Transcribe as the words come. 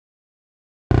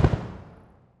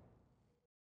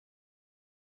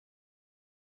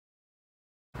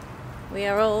We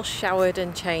are all showered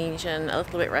and changed and a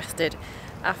little bit rested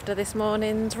after this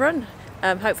morning's run.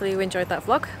 Hopefully you enjoyed that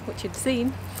vlog, which you'd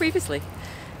seen previously.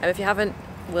 If you haven't,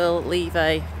 we'll leave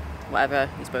a whatever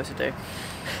you're supposed to do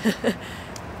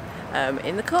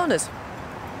in the corners.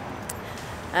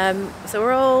 So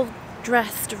we're all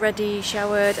dressed, ready,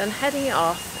 showered and heading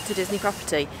off to Disney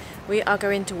property. We are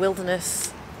going to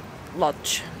Wilderness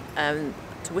Lodge, to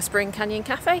Whispering Canyon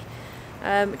Cafe.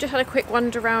 Just had a quick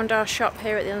wander around our shop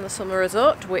here at the end of the summer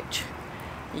resort, which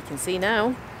you can see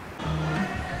now.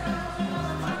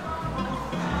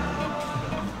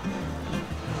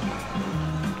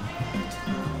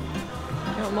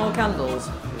 You want more candles?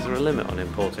 Is there a limit on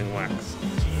importing wax?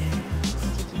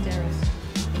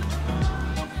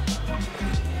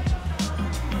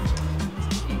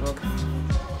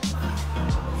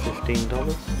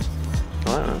 $15? I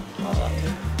like that. I like that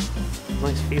too.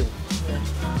 Nice feel. Yeah.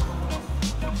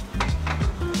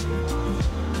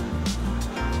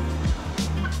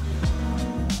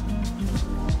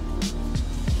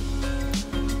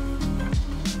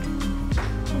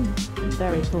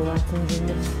 Very cool items in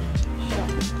this shop.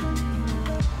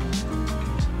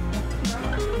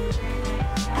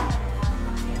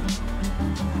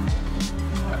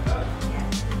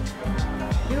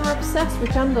 You're obsessed with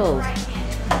candles.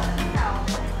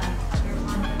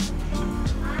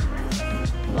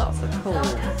 Lots of cool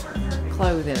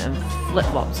clothing and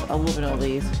flip-flops. I'm loving all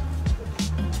these.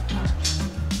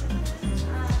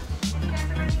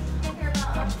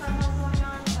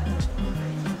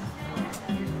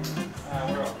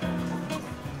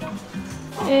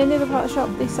 In the other part of the shop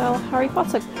they sell Harry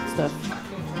Potter stuff.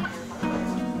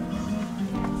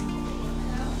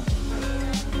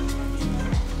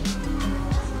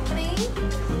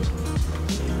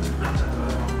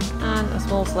 And a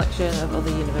small selection of other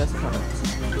Universal products.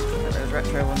 Those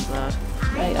retro ones there.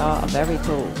 They are very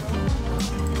cool.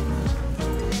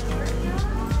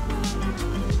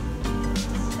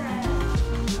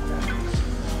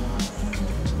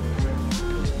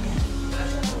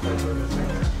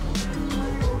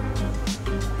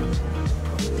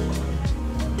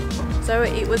 So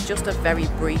it was just a very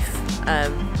brief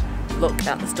look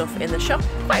at the stuff in the shop.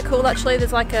 Quite cool actually.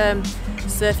 There's like a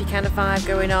surfy kind of vibe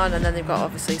going on, and then they've got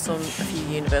obviously a few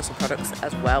Universal products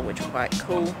as well, which are quite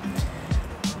cool.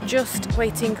 Just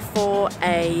waiting for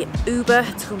a Uber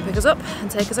to come pick us up and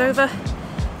take us over,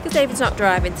 because David's not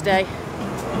driving today.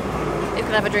 He's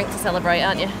gonna have a drink to celebrate,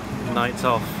 aren't you? Night's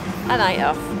off. A night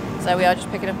off. So we are just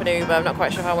picking up an Uber. I'm not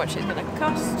quite sure how much it's gonna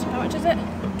cost. How much is it?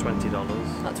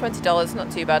 $20. Not $20,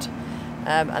 not too bad.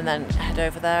 And then head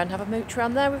over there and have a mooch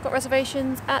around there. We've got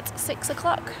reservations at 6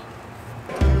 o'clock.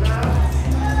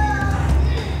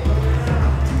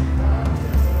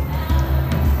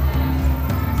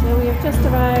 So we have just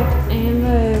arrived in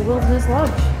the Wilderness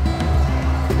Lodge.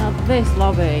 Now this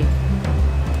lobby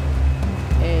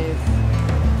is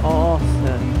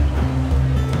awesome.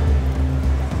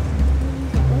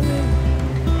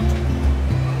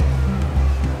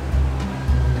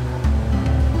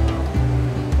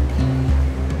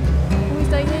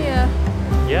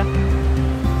 Yeah.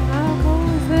 How cool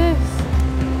is this?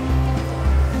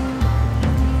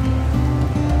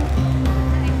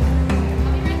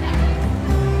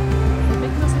 The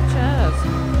big massive chairs.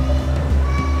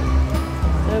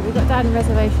 So we've got dining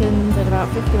reservations in about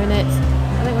 50 minutes. I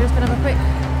think we're just going to have a quick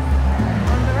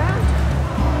wander around.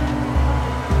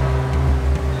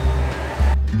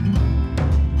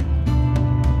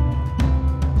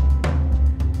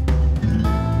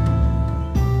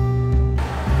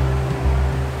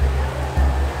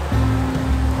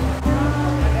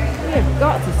 We've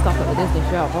got to stop at the Disney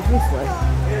shop, obviously.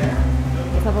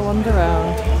 Let's have a wander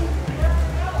around.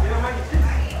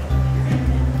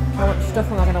 How much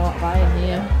stuff am I going to want to buy in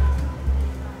here?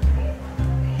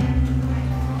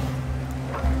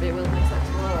 Be a Wilderness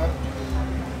Explorer.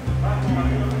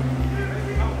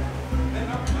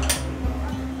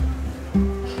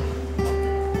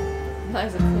 That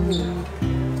is a cool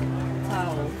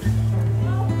towel.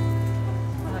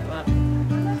 I like that.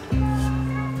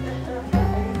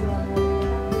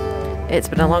 It's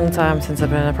been a long time since I've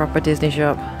been in a proper Disney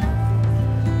shop. I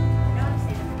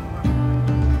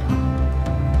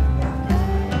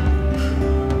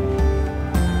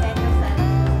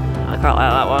quite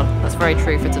like that one. That's very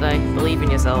true for today. Believe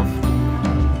in yourself.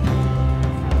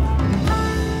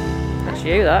 That's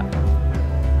you, that.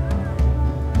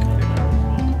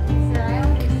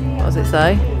 What does it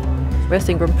say?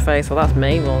 Resting grumpy face. Well, that's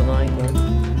me more than likely.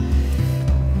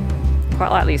 Quite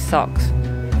like these socks.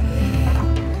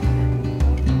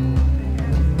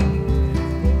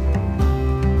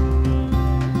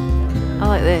 I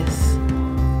like this.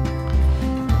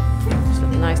 Just a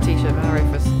nice t-shirt for Harry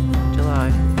for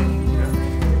July.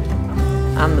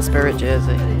 And the Spirit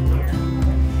jersey.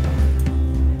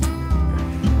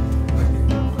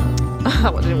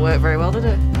 That one didn't work very well, did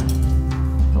it?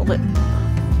 Hold it.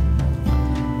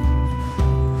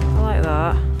 I like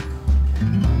that.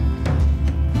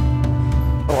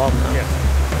 Go on now. Yeah.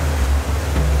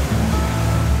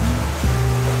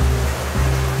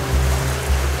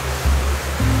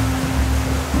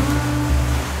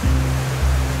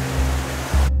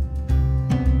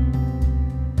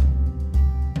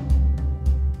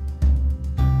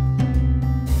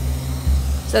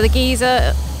 So the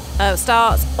geyser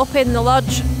starts up in the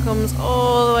lodge, comes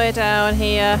all the way down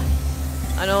here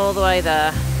and all the way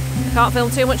there. I can't film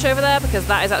too much over there because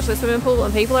that is actually a swimming pool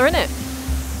and people are in it.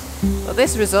 But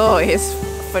this resort is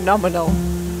phenomenal.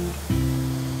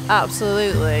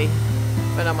 Absolutely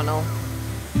phenomenal.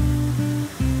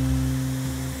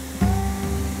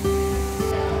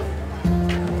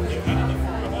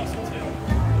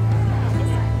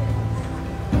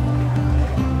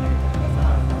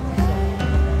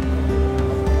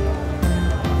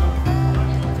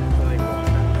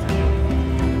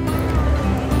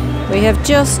 We have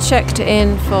just checked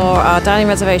in for our dining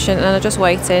reservation and are just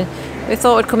waiting. We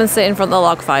thought we'd come and sit in front of the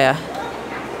log fire.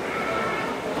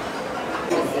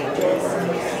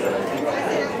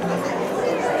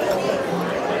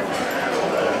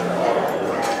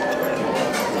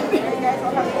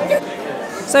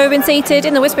 So we've been seated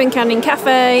in the Whispering Canyon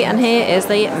Cafe and here is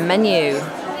the menu.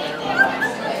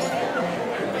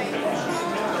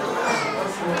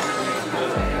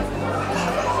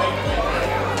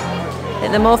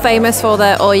 They're more famous for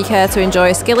their all you care to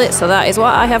enjoy skillet, so that is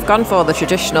what I have gone for, the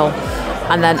traditional,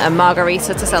 and then a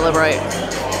margarita to celebrate.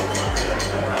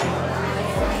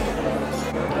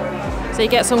 So you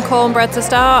get some cornbread to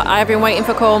start. I've been waiting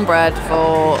for cornbread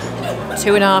for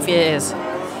 2.5 years.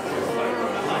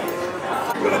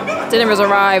 Dinner has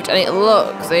arrived and it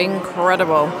looks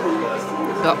incredible.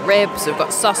 We've got ribs, we've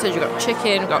got sausage, we've got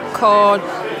chicken, we've got corn,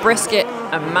 brisket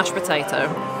and mashed potato.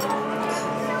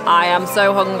 I am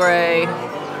so hungry.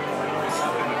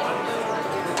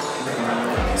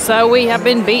 So we have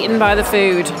been beaten by the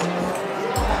food.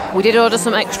 We did order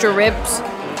some extra ribs,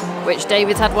 which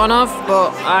David's had one of,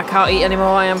 but I can't eat anymore.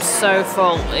 I am so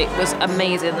full. It was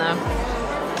amazing though.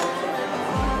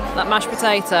 That mashed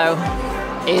potato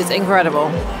is incredible.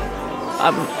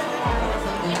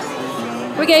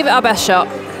 We gave it our best shot.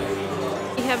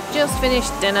 We have just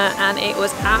finished dinner and it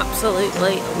was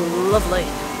absolutely lovely.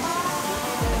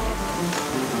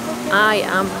 I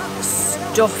am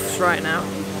stuffed right now.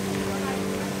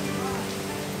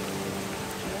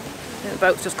 The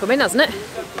boat's just come in, hasn't it?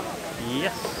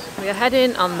 Yes. We are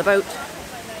heading on the boat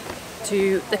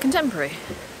to the Contemporary.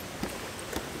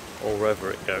 Or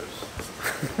wherever it goes.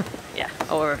 Yeah,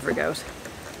 or wherever it goes.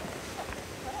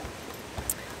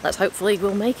 Let's hopefully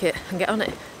we'll make it and get on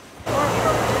it.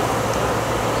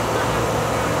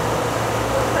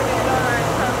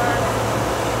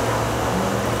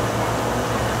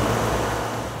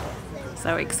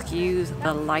 So excuse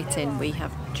the lighting, we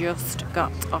have just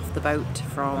got off the boat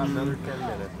from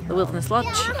the Wilderness Lodge.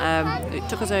 It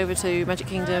took us over to Magic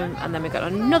Kingdom and then we got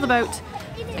another boat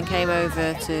and came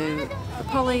over to the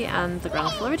Poly and the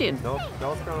Grand Floridian.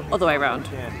 Other way around.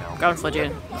 Grand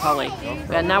Floridian, Poly.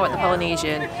 We are now at the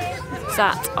Polynesian,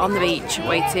 sat on the beach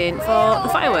waiting for the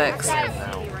fireworks.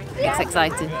 It's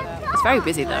exciting. It's very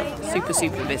busy though,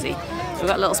 super busy. So we've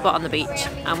got a little spot on the beach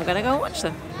and we're going to go and watch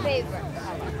them.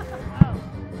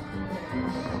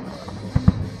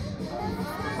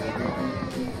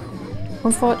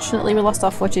 Unfortunately, we lost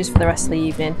our footage for the rest of the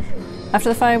evening. After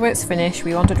the fireworks finished,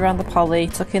 we wandered around the Poly,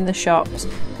 took in the shops,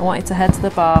 and wanted to head to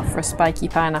the bar for a spiky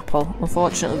pineapple.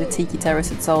 Unfortunately, the Tiki Terrace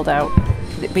had sold out.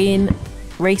 With it being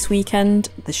race weekend,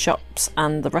 the shops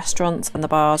and the restaurants and the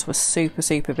bars were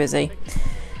super busy.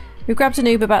 We grabbed an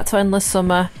Uber back to Endless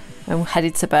Summer and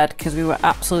headed to bed because we were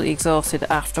absolutely exhausted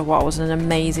after what was an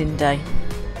amazing day.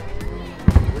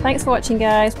 Thanks for watching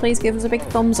guys, please give us a big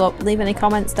thumbs up, leave any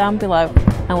comments down below,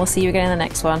 and we'll see you again in the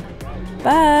next one.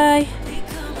 Bye!